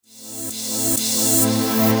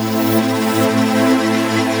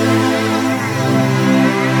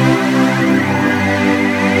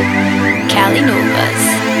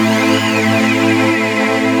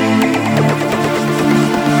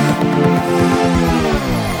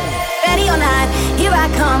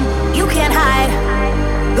you can't hide.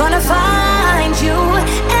 Gonna find you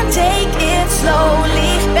and take it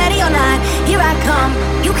slowly. Ready or not, here I come,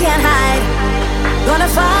 you can't hide. Gonna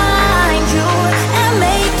find you and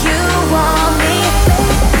make you want me.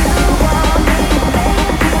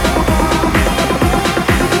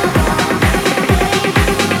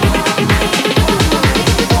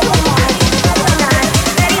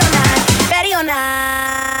 Ready or not,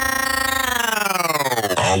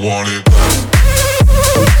 I want it.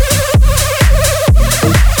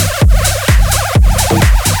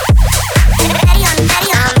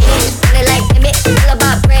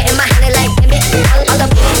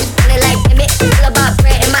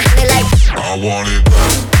 I want it.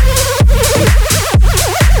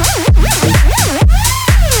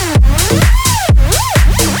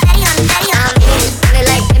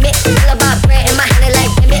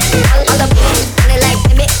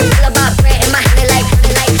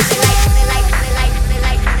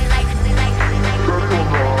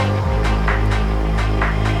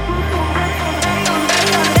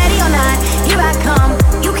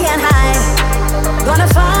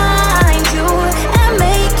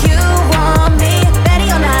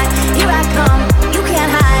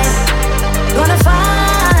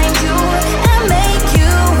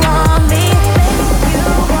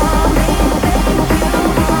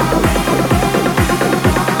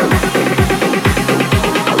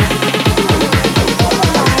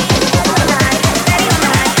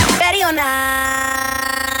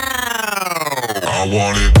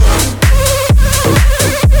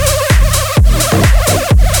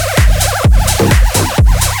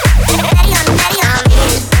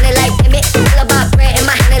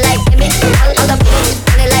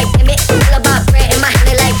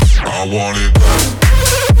 I want it.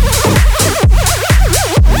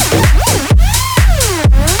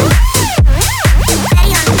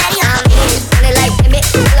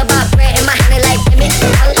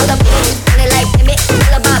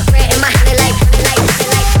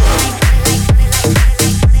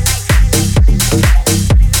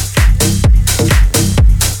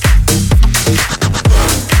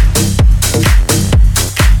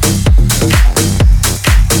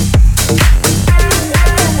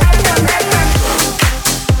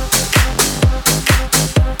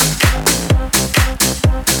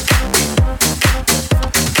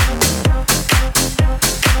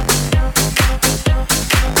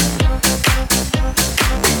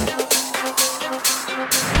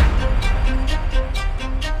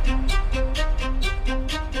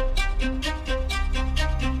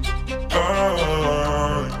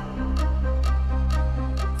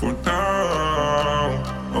 For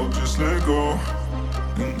now, I'll just let go,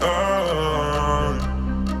 and I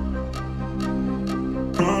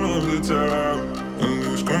run off the top and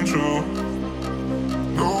lose control.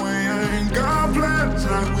 No, we ain't got plans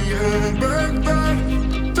like we had back then.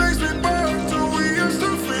 Takes me back to we used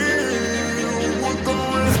to feel. We're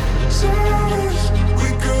going savage, we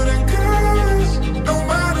couldn't guess. No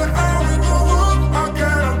matter how we go up, I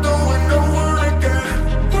gotta do it over again.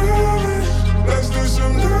 Let's do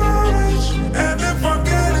some damage, and if I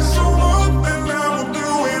get it so up, then I will do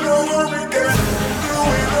it over again. Do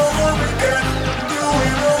it over again. Do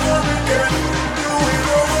it over again. Do it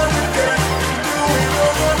over again. Do it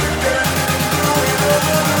over again. Do it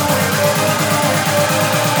over, do it over, do it over.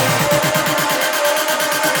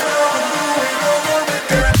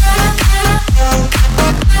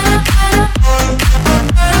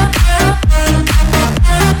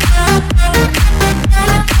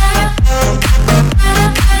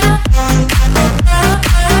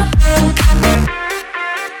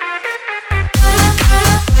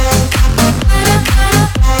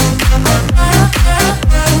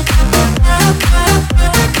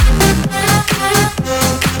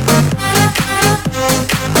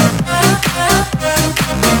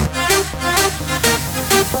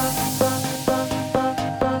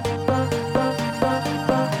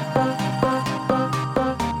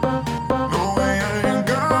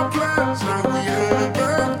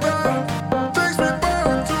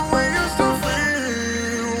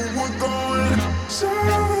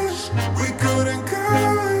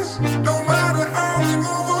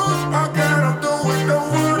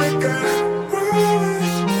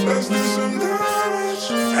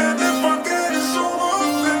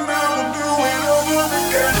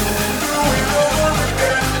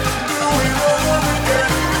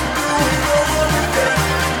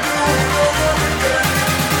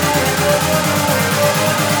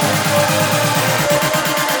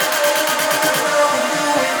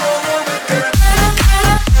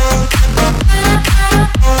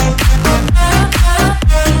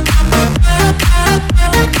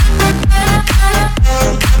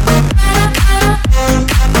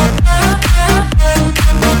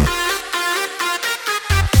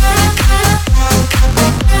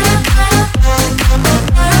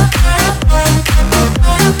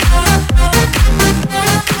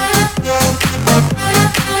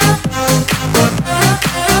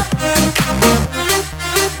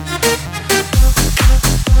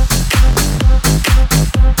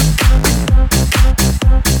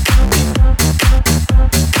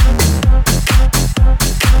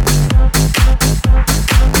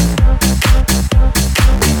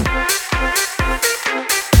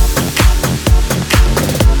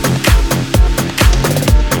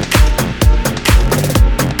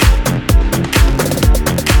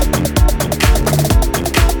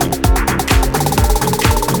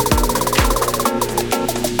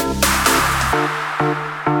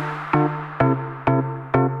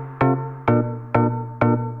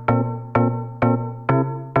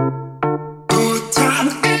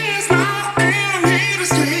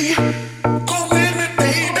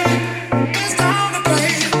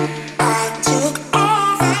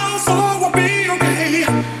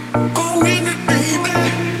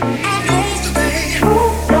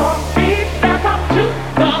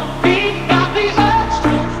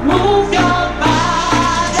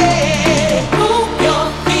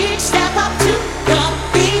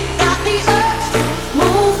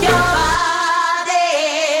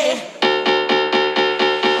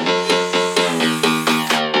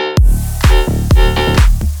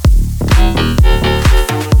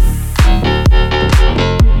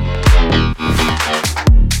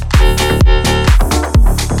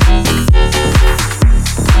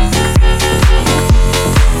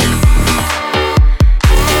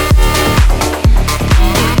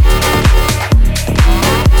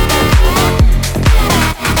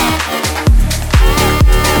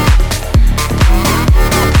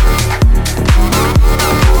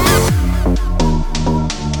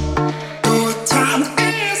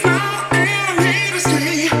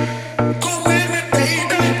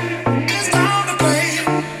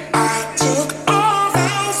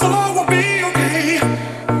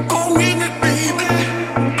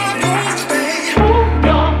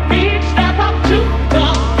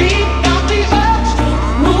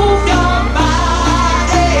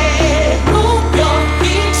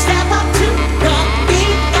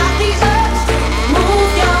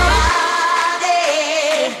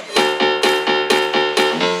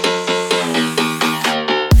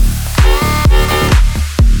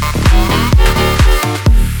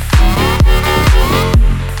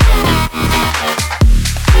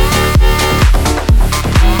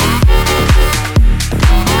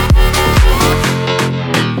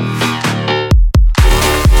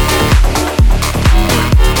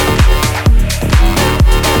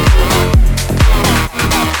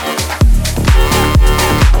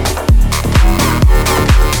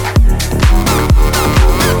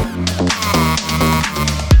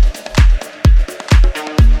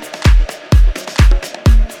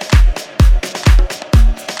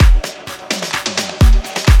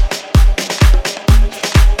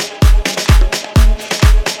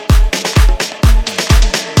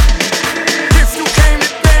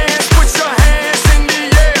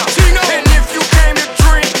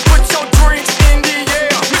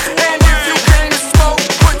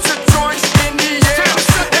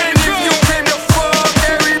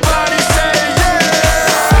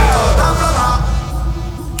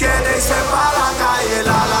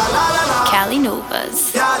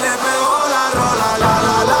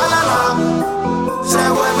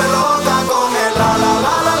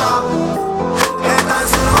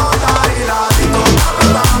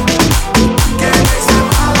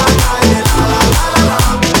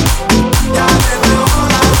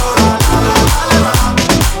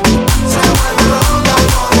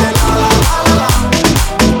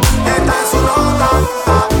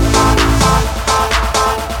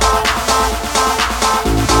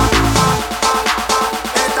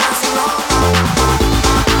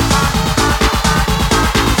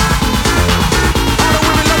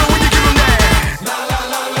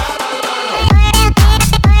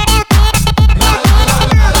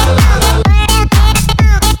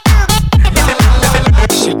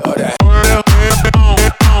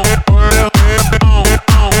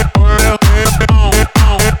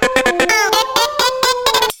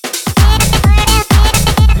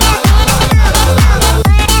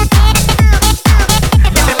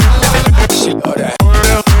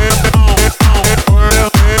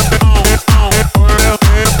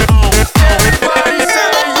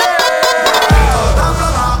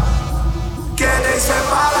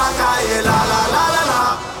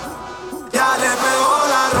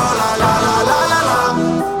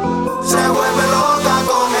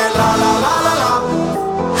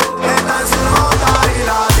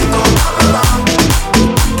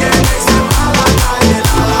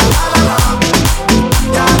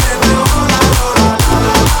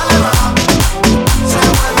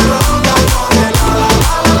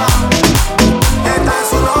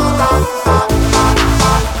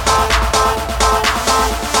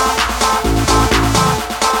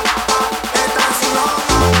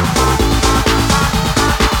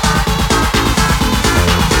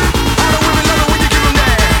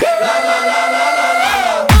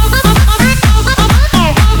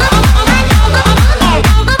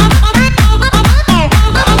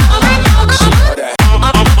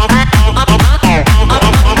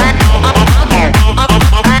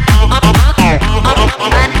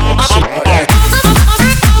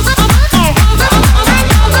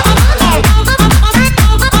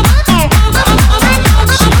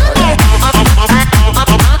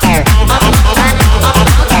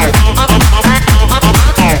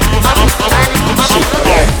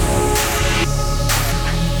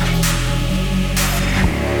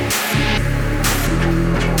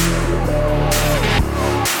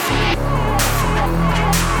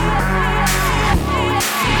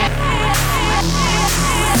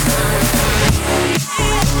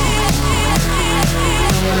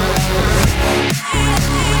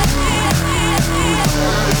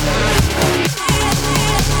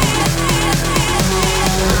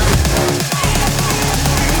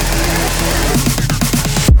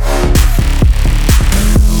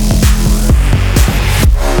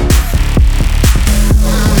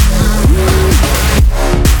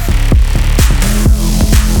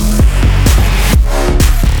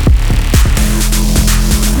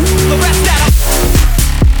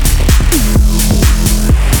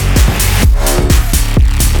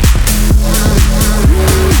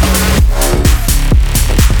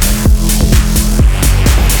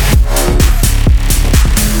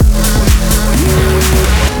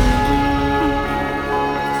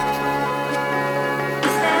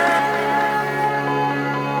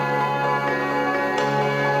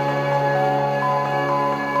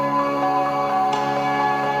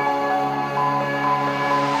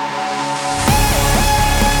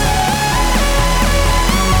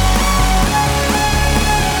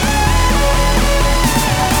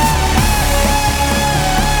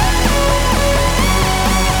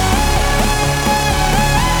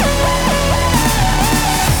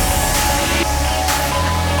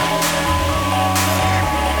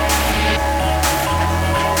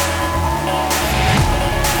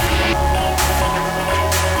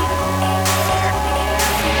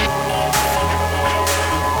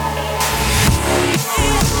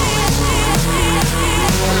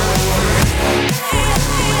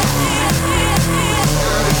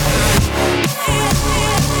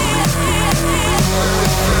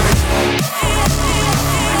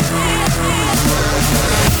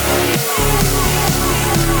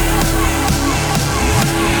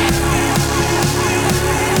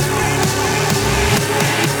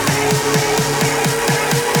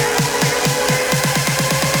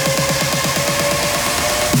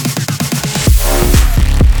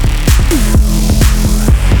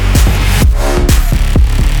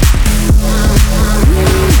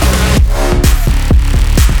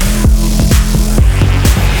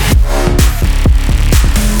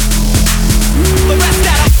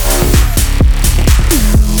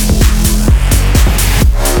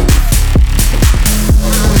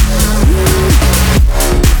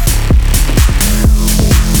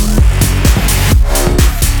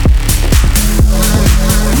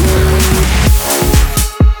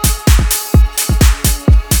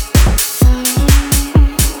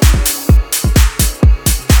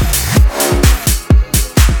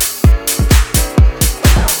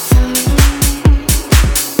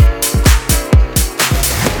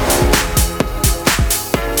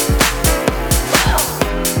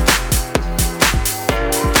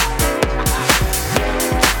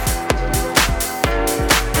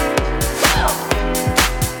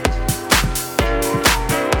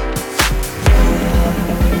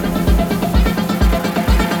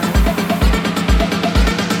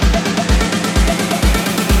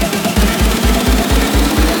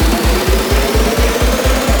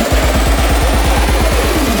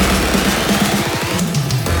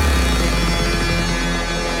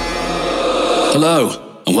 Hello,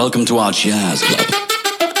 and welcome to our jazz club.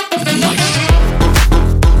 Nice.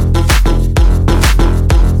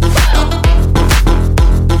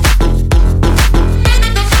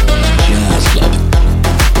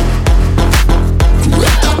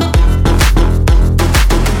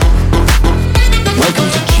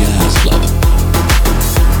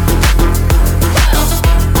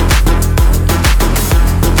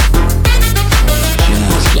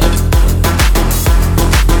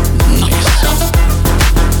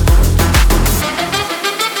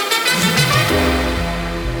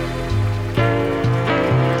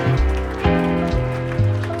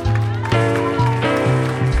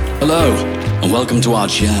 welcome to our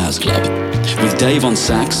jazz club. With Dave on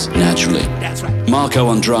sax, naturally. Marco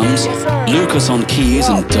on drums, Lucas on keys,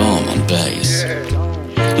 and Dom on bass.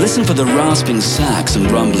 Listen for the rasping sax and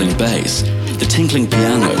rumbling bass, the tinkling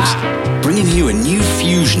pianos, bringing you a new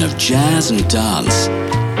fusion of jazz and dance.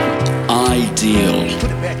 Ideal.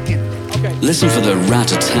 Listen for the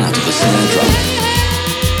rat-a-tat of the snare drum.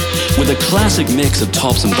 With a classic mix of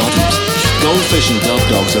tops and bottoms, Goldfish and Dub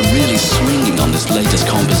Dogs are really swinging on this latest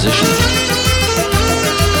composition.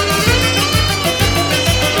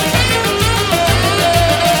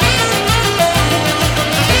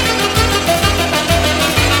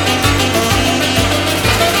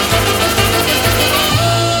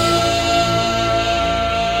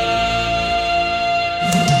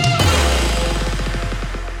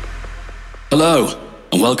 Hello,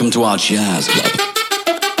 and welcome to our jazz club.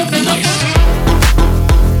 Nice.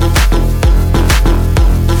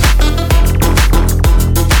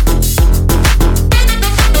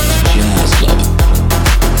 Jazz club.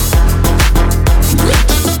 Great.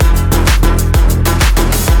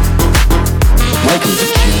 Welcome to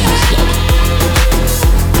Jazz Club.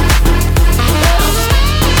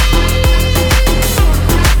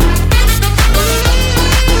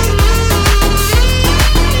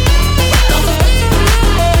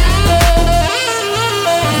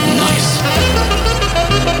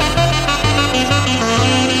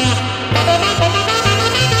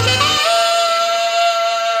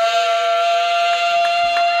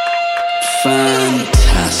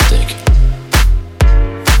 Fantastic.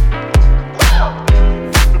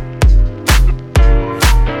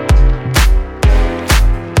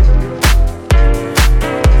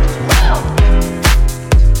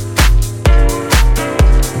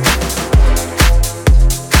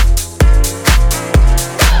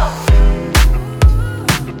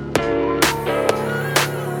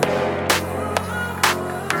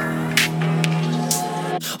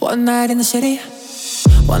 One night in the city,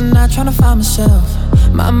 one night trying to find myself.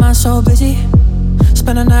 My mind's so busy,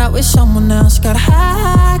 spend a night with someone else. Got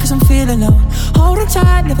high cause I'm feeling low, holding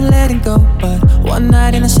tight, never letting go. But one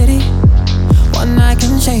night in the city, one night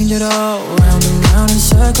can change it all. Round and round in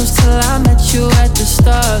circles till I met you at the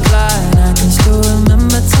start line. I can still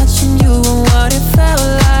remember touching you and what it felt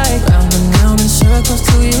like. Round and round in circles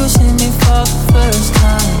till you see me for the first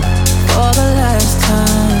time, for the last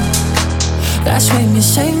time. That's when you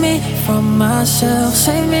save me from myself,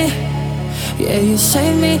 save me. Yeah, you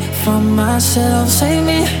save me from myself, save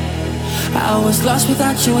me. I was lost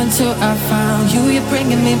without you until I found you. You're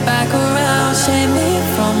bringing me back around, save me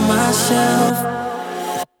from myself.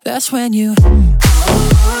 That's when you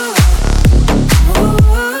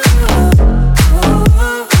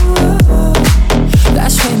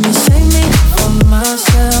that's when you save me from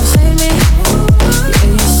myself, save me. Yeah,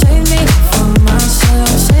 you save me from myself,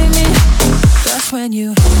 save me. That's when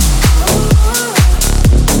you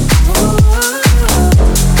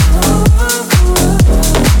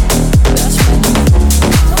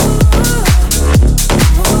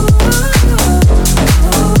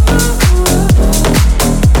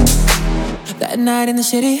that night in the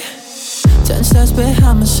city, 10 steps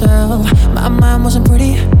behind myself. My mind wasn't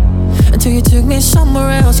pretty until you took me somewhere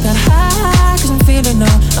else. Got high cause I'm feeling no,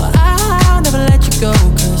 I'll never let you go.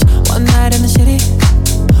 Cause one night in the city,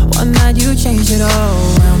 one night you changed it all.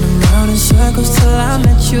 Round and round in circles till I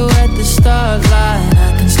met you at the start line.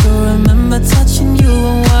 I can still remember touching you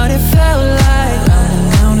and what it felt like. Round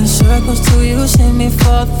and round in circles till you see me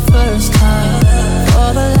for the first time,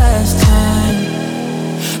 for the last time.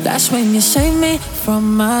 That's when you save me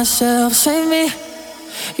from myself, save me.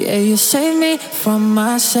 Yeah, you save me from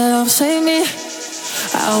myself, save me.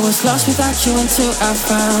 I was lost without you until I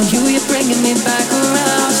found you. You're bringing me back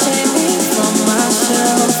around, save me from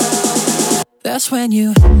myself. That's when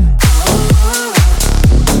you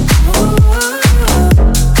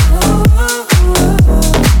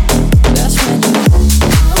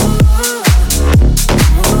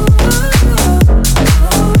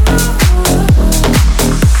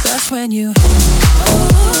when you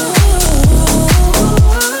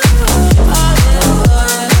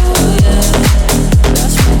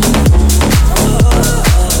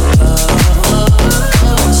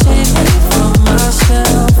save me from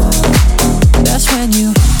myself. That's when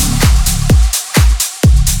you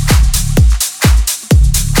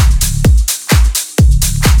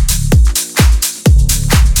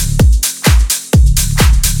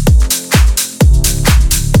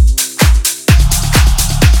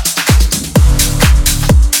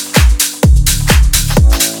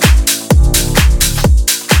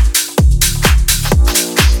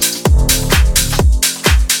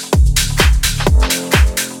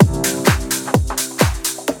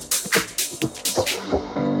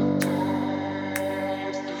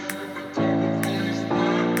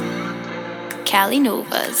Cali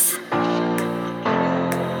Novas.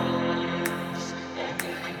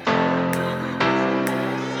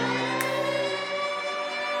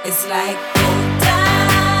 It's like old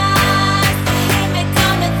times, hear me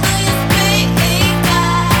coming through your speakers.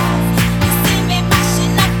 You see me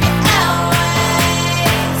mashing up your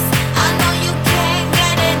airwaves. I know you can't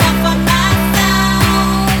get enough of my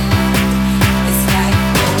sound. It's like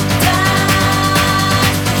old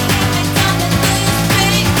times, hear me coming through your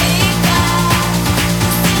speakers. You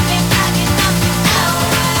see me backing up your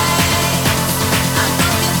airwaves. I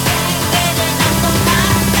know you can't get enough of my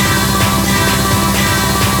sound.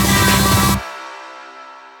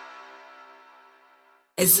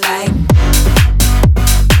 It's like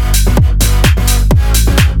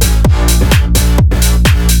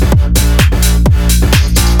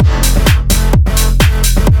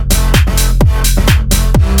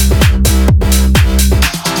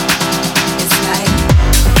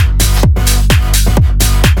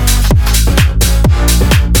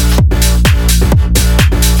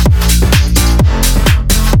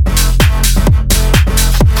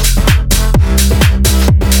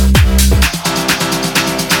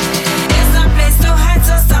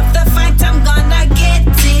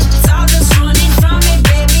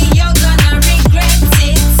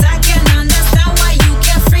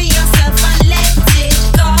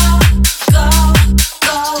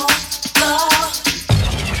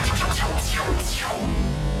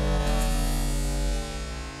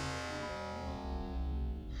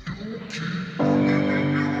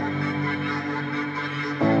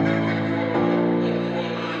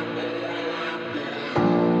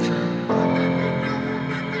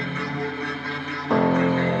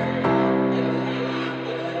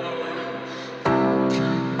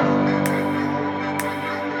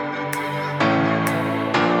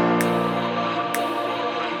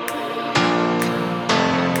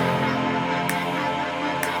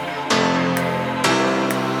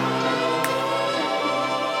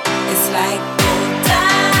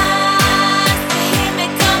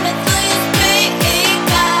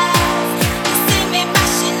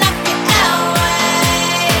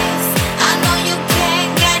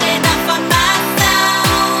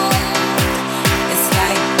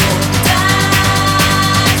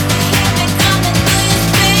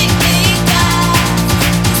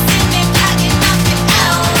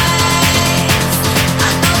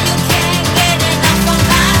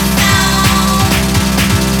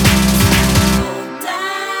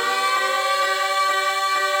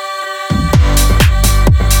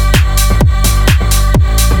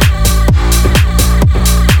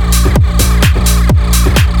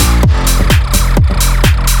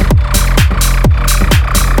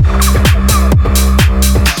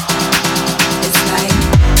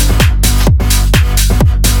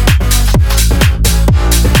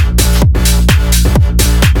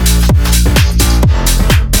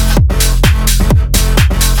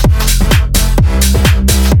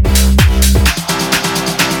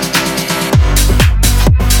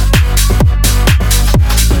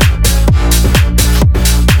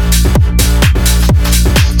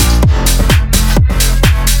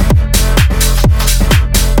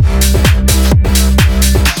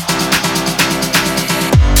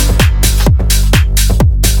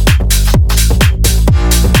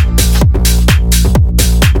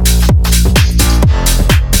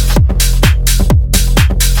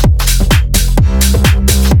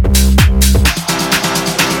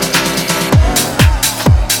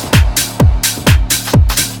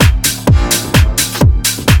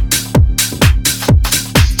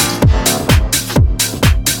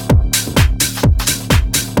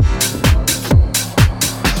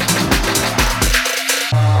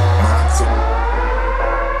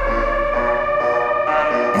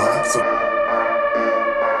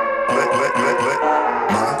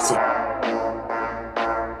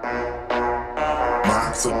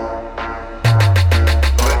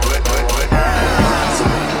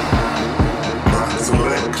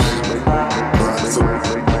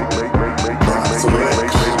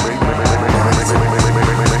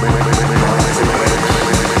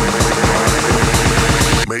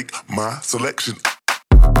selection. Make my selection.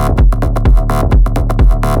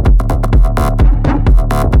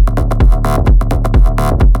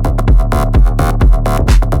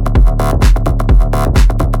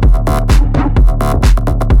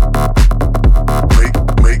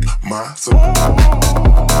 Make my selection.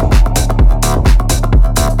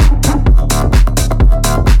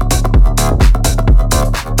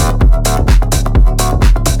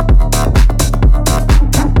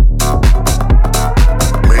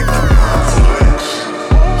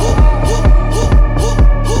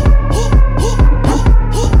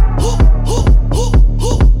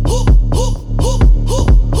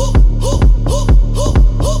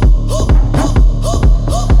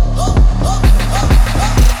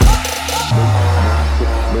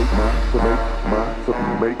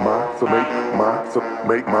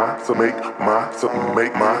 Make my selection.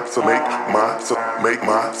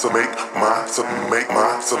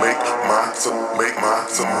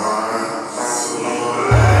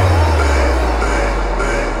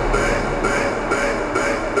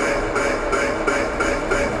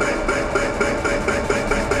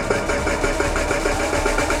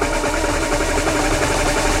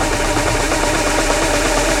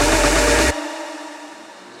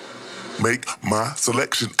 Make my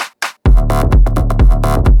selection.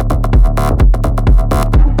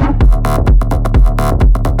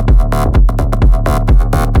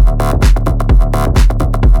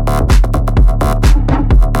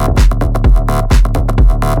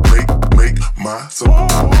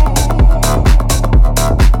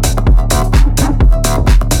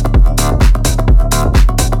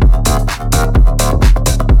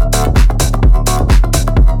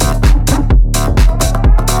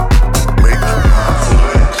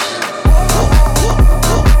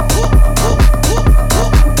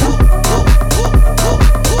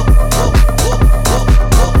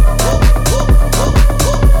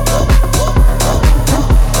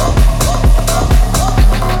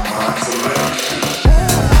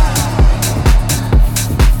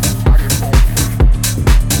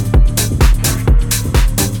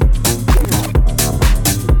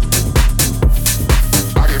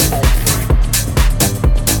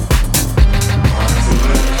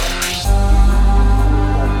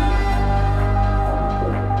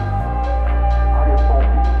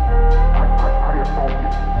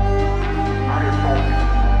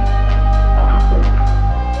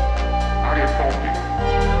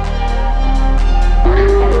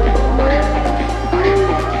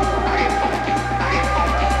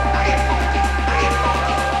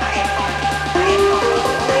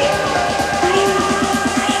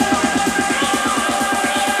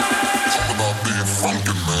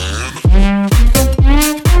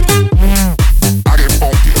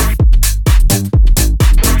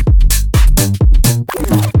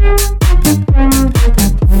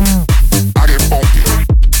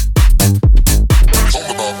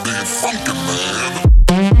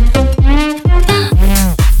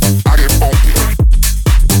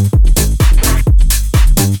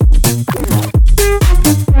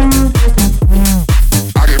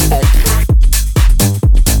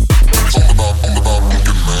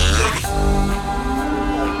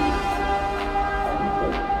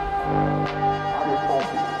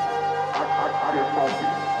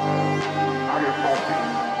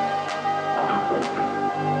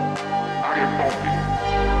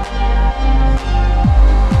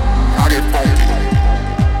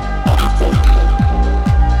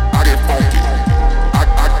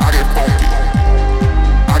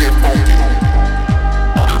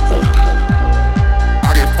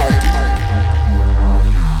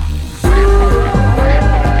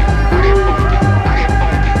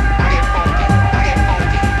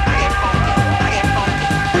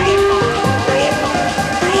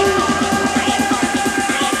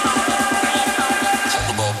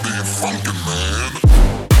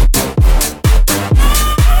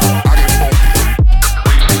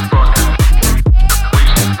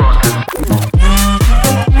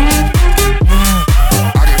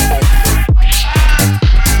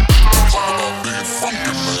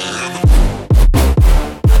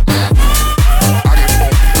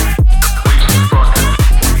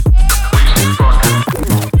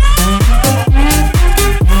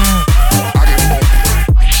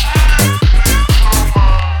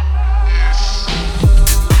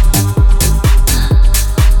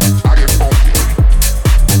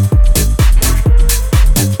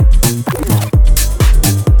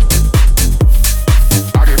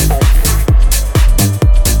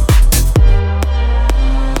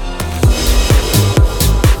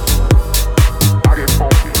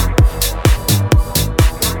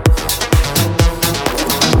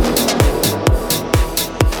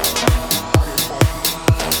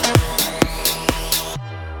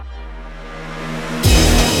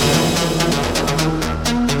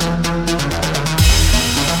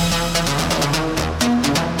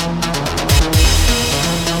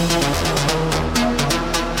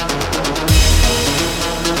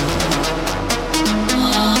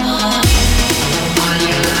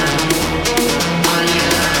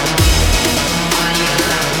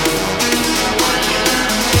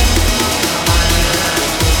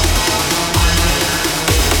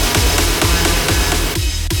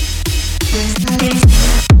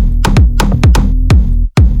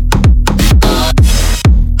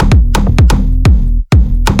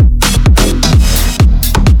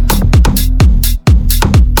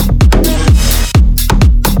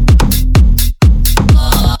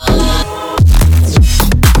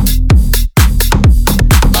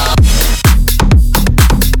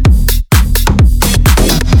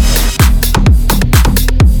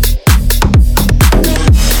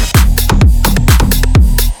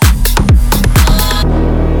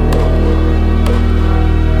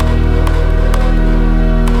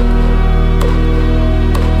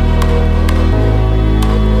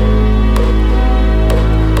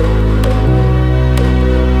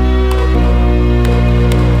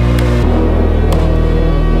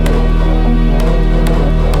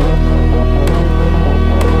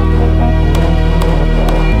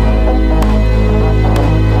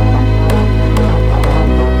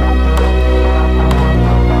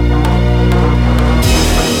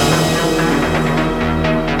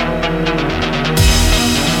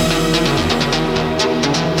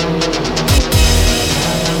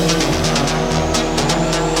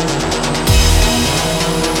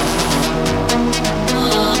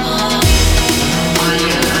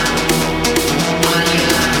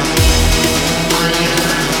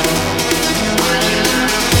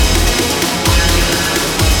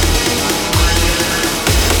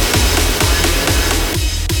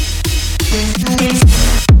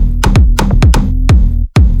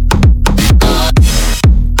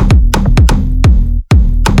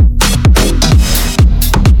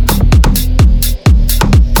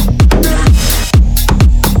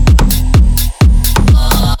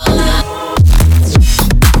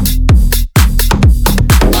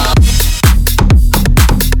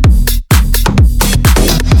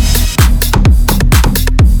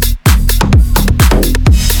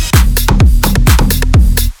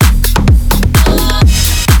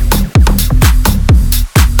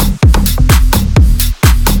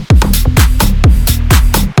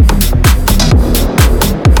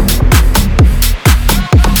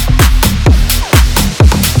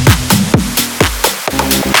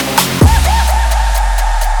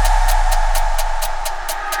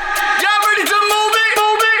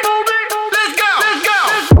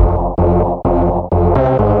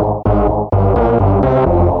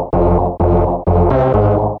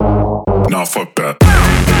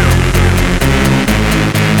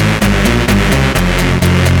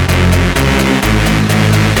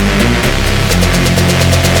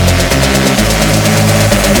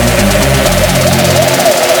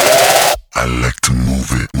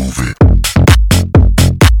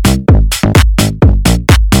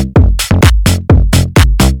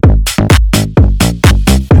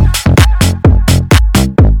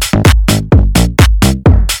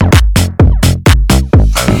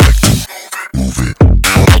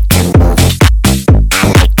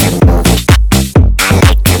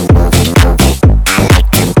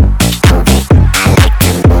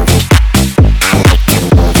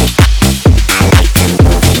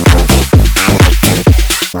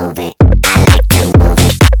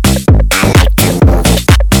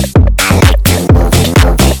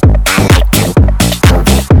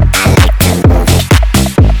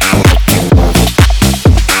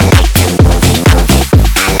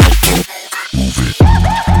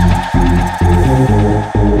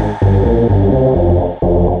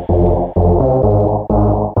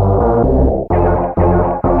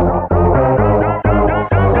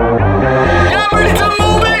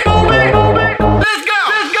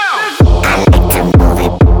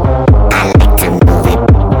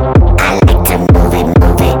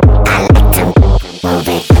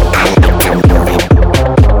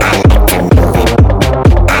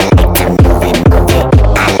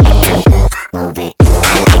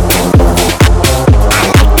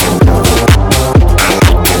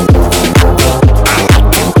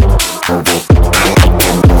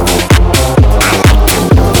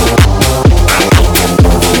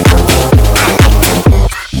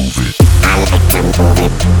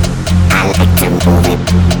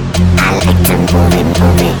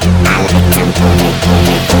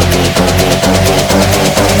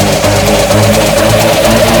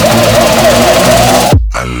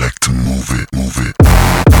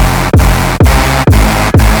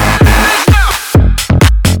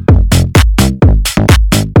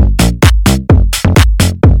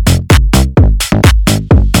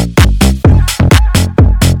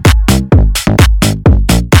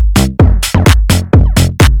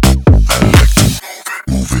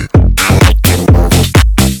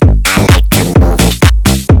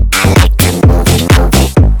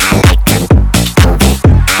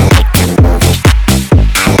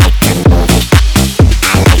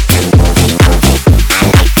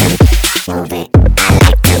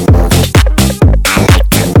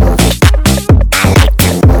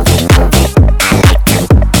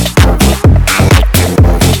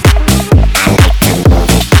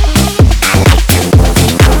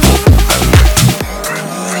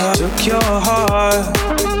 heart.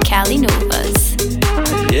 Cali Novas.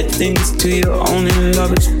 I did things to you only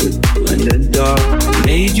lovers would do in the dark.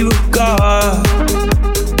 Made you a god.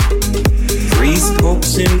 Priest,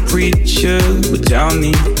 popes, and preachers would tell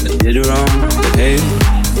me I did wrong. But hey,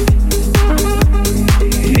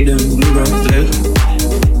 made a new flip.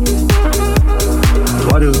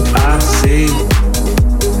 What do I say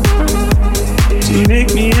to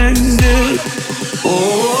make me exit?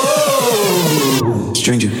 Oh,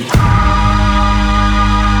 stranger.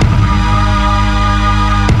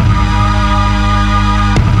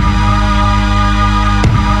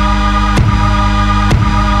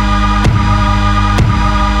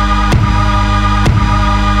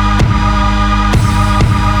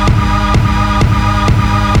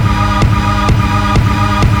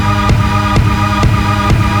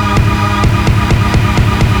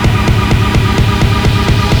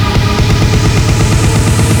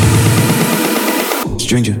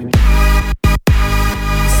 Stranger.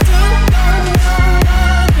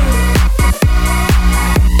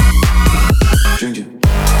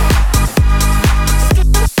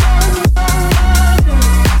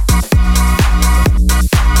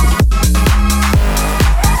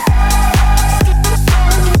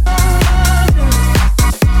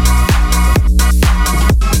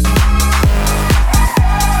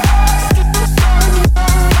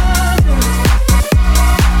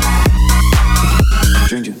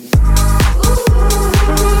 Stranger.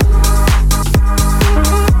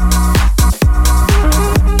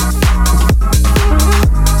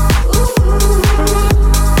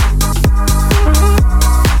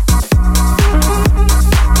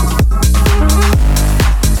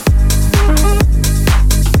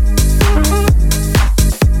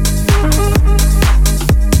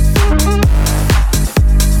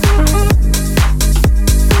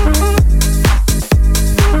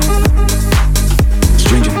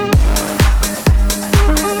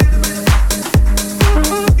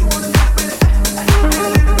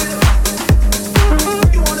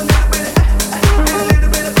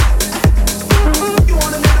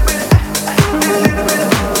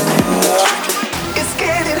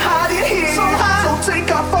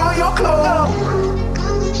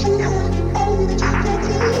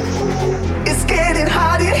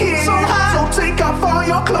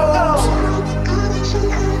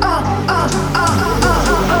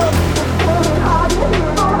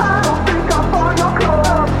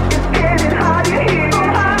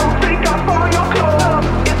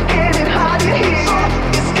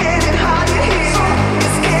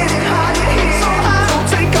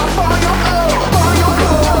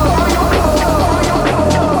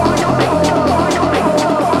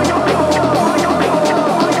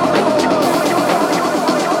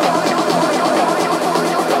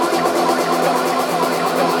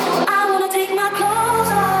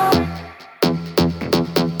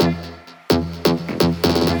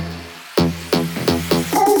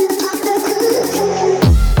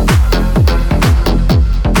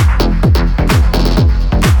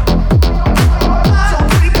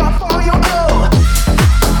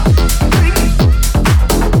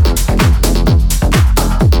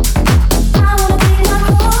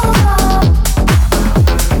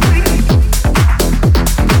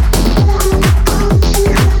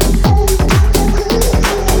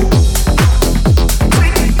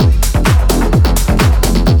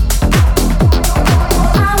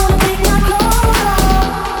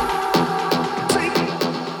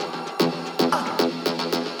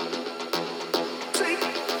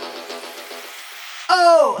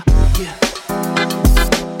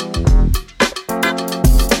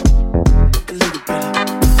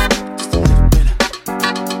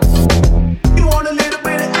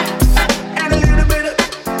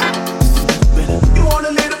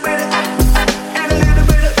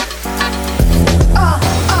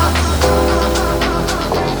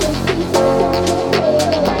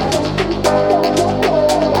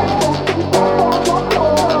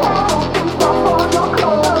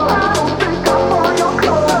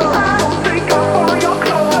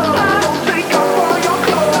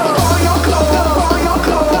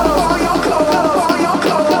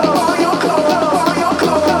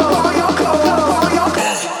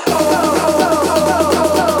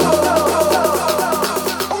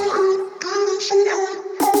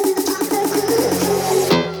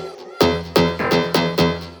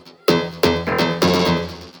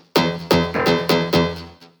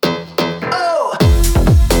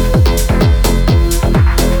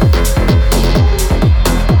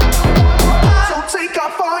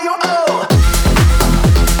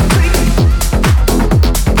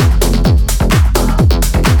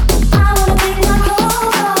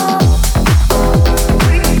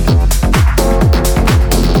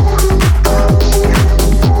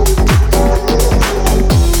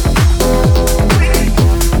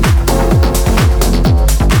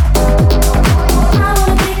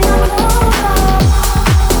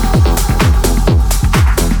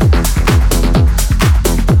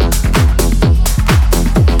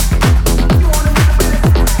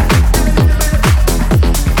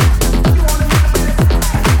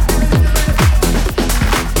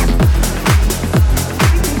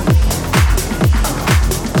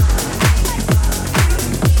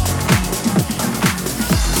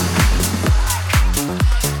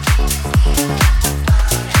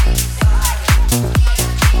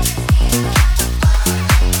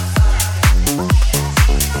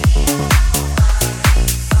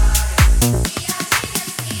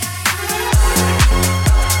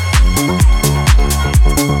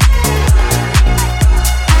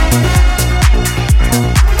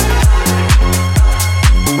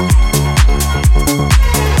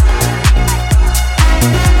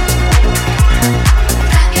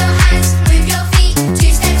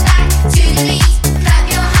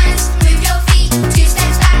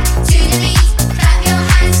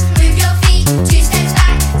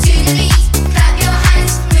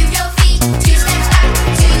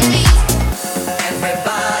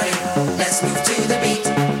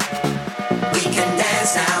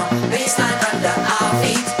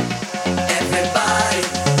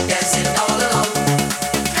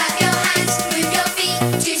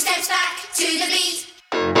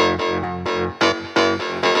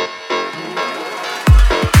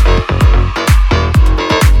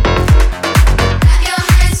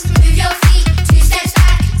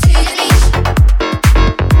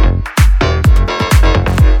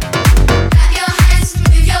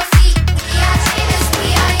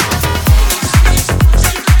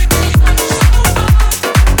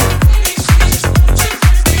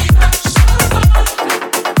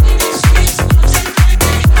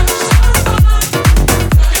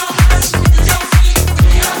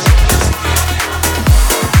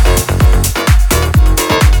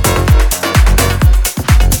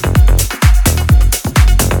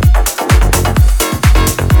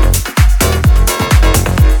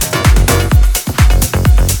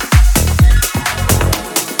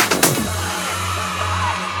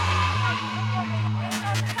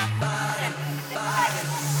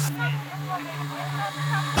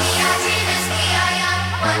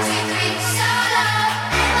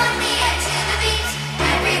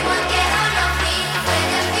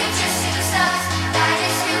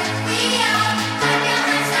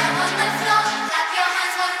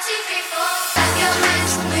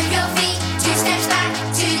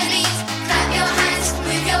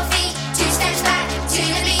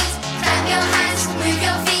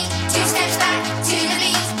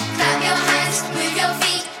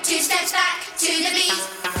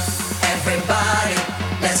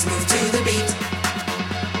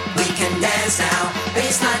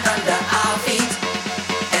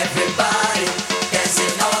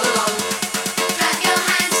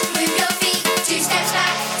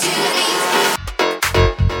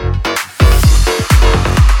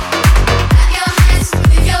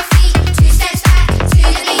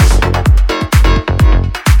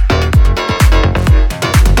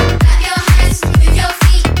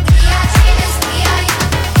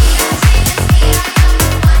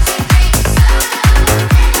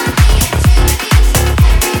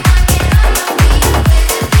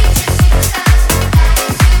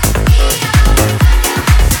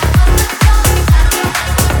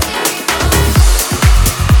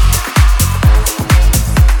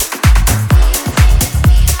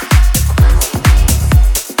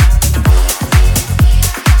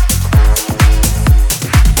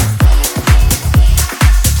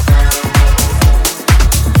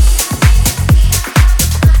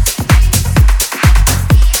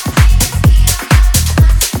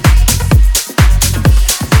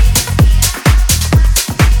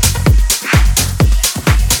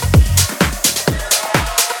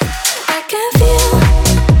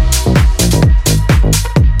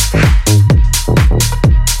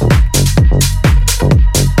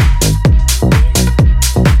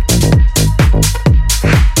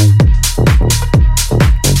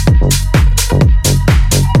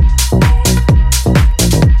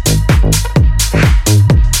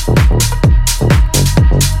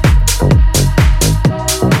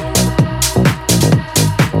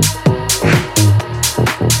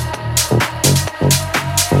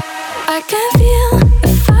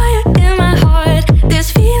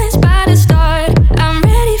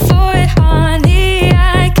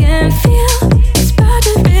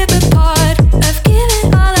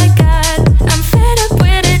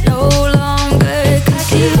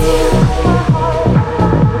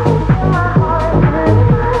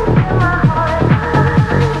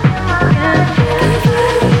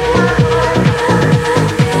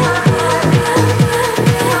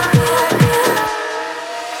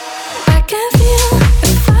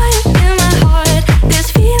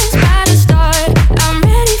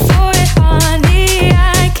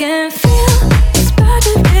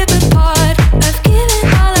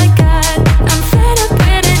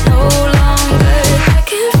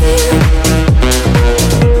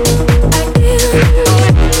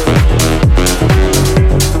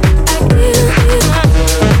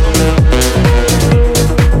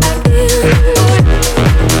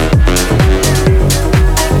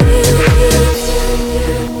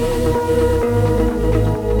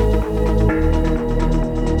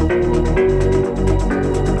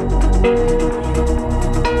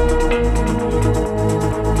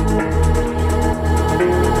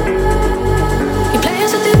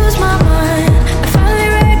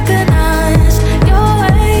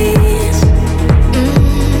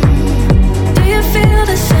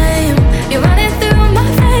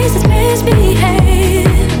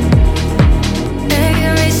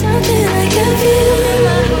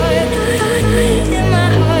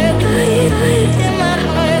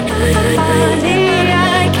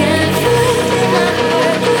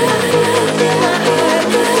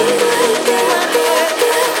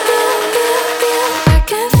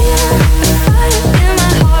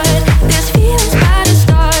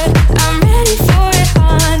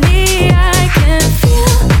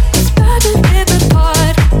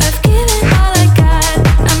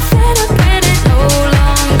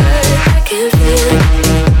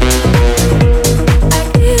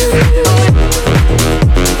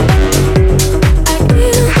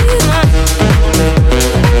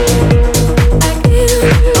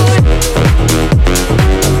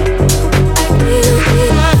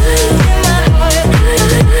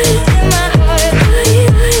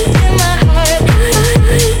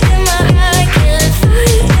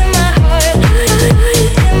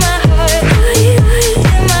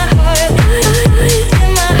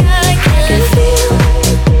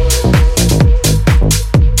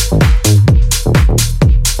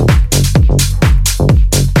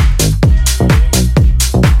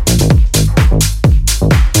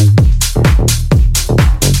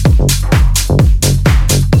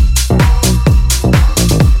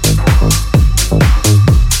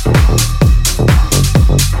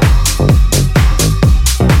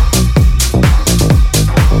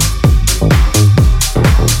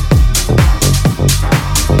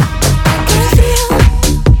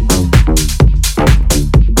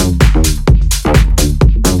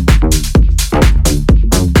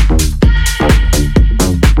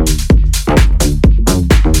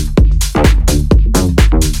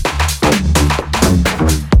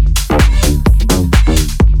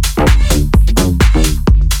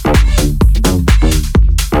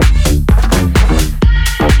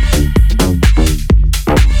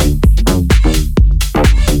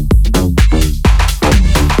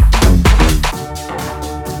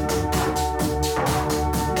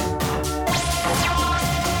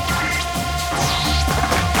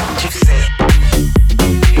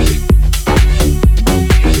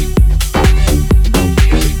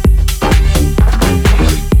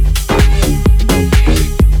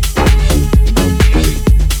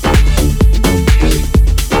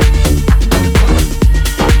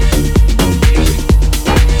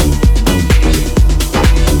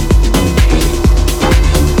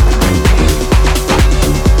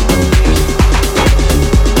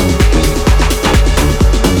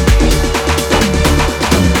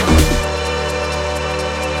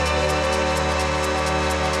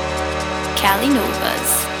 Cali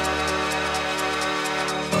Novas.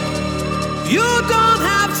 You don't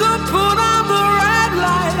have to put on the red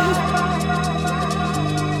light.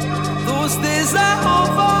 Those days are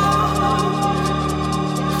over.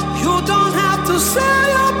 You don't have to sell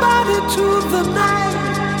your body to the night.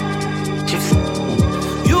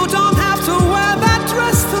 You don't have to wear that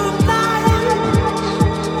dress tonight.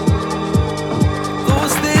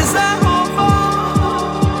 Those days are over.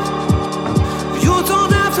 You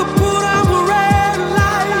don't have to put on the red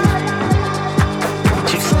light.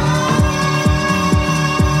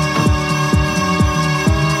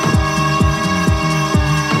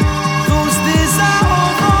 Those days are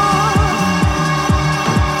over.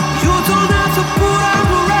 You don't have to put on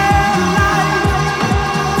the red light.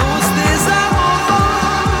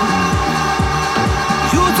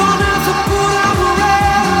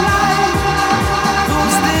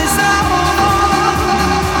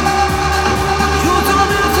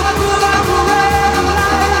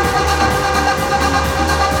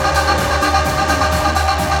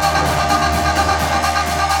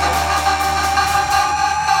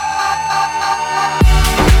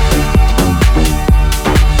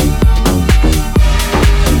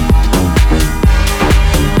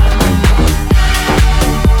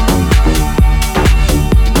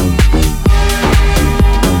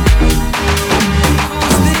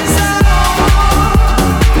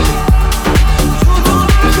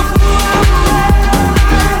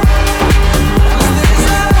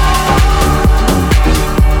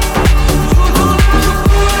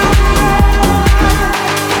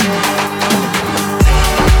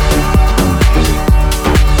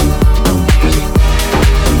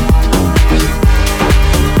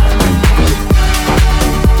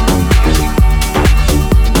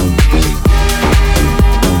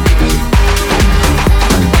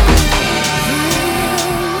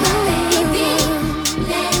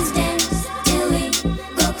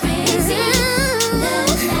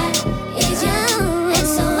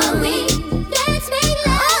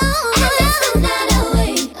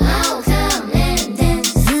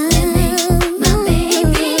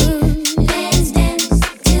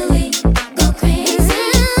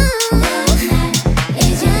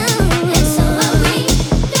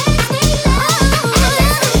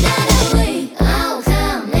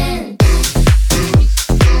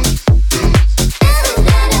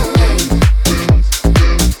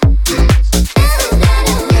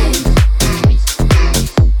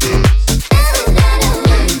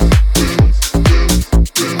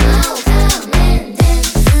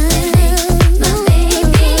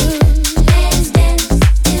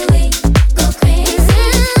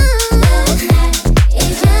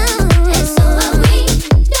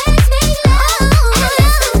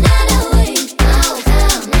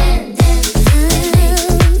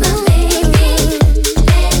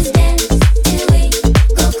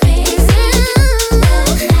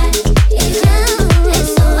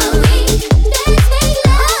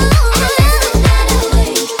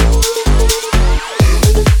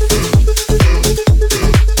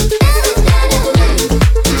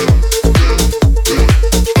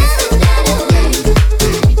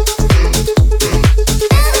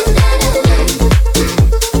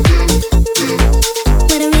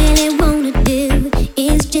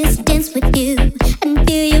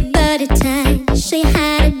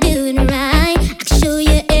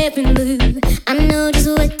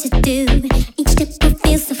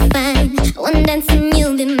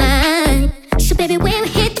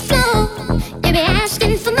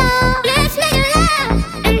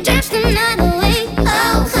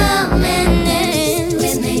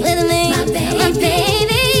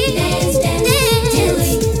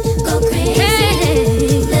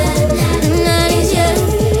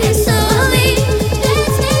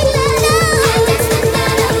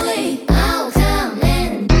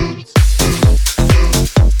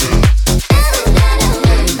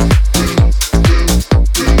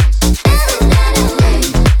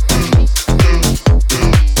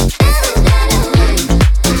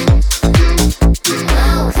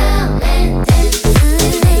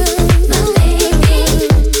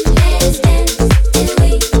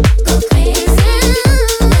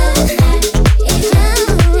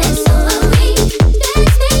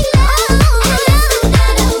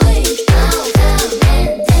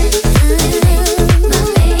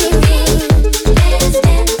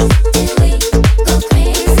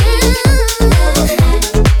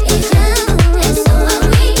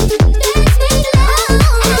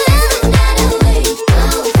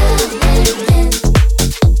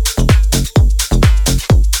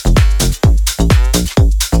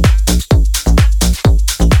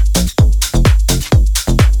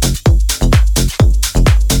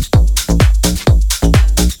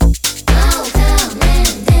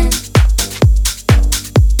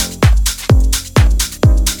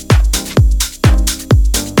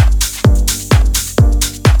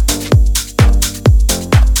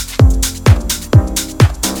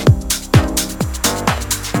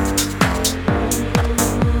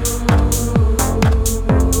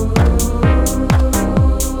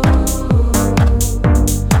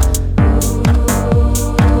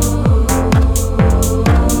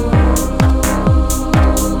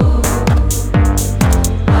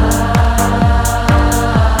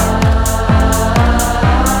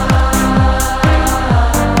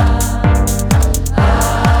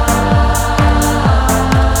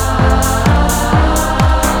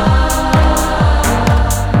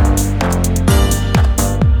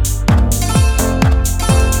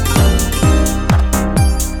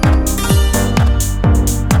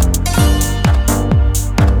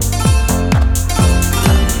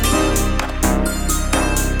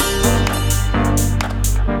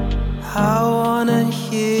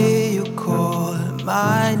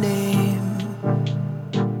 my name.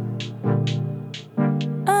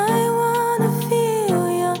 I wanna feel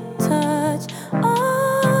your touch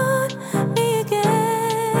on me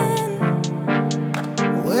again.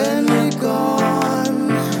 When you're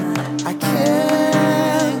gone, I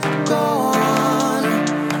can't go on.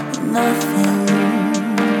 Nothing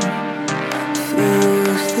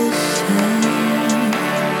feels the same.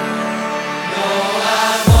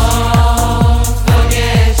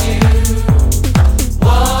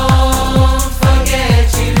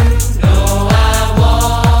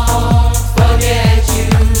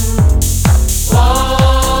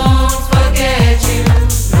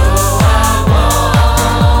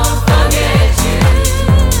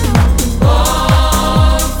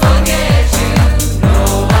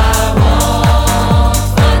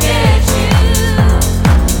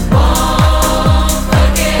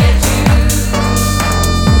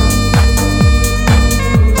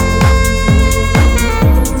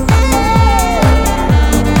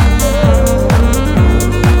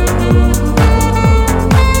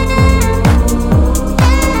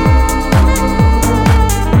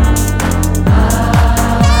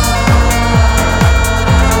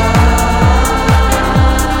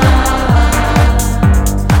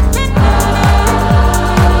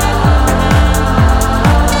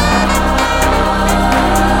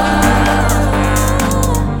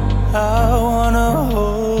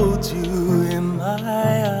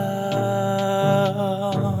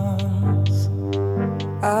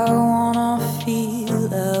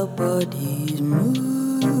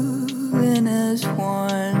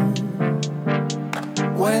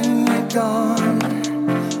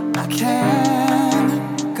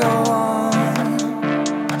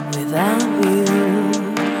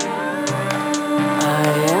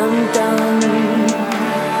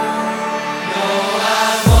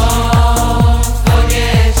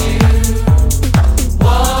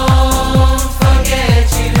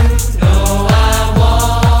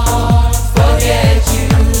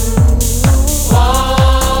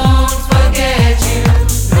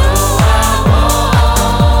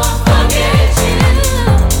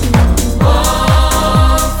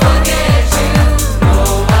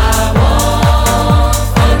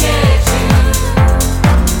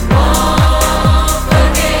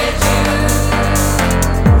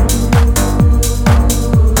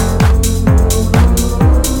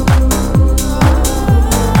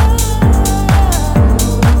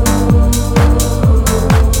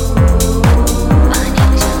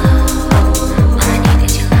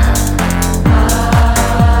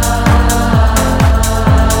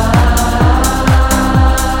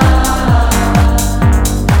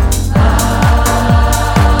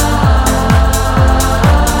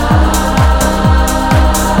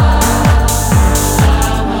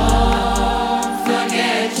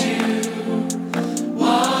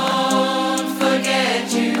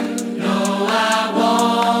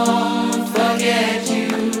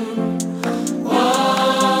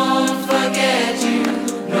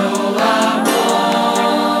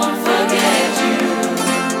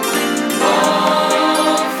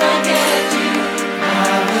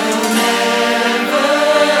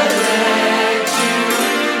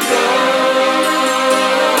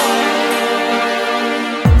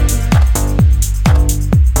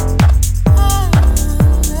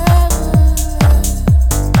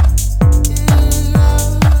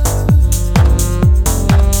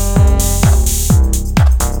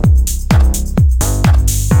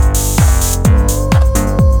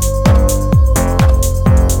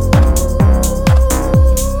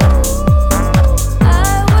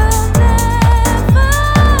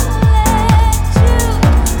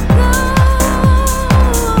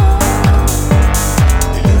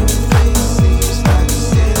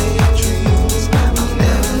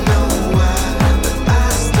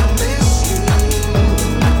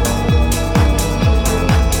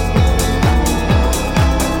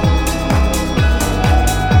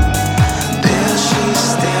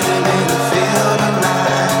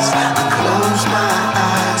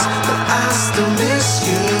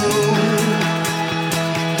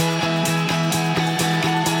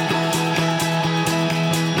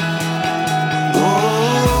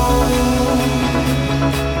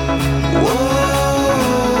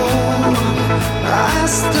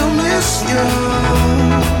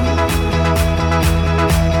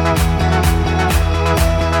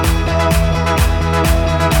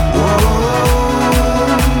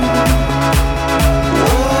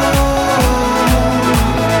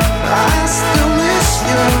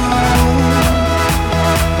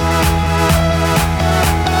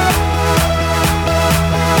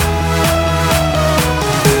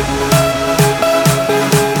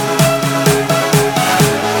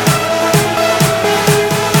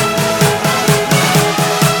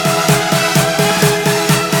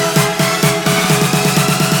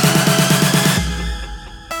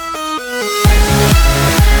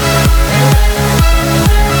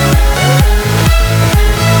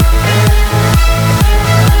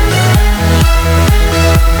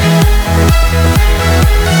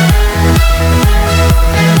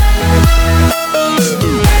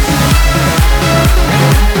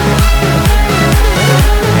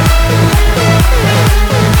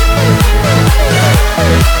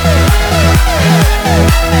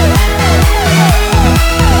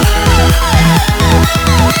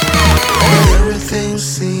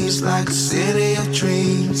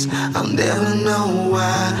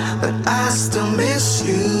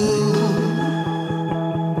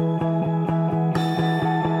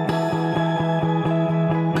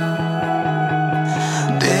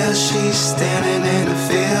 she's standing in a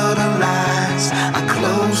field of lies. I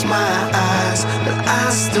close my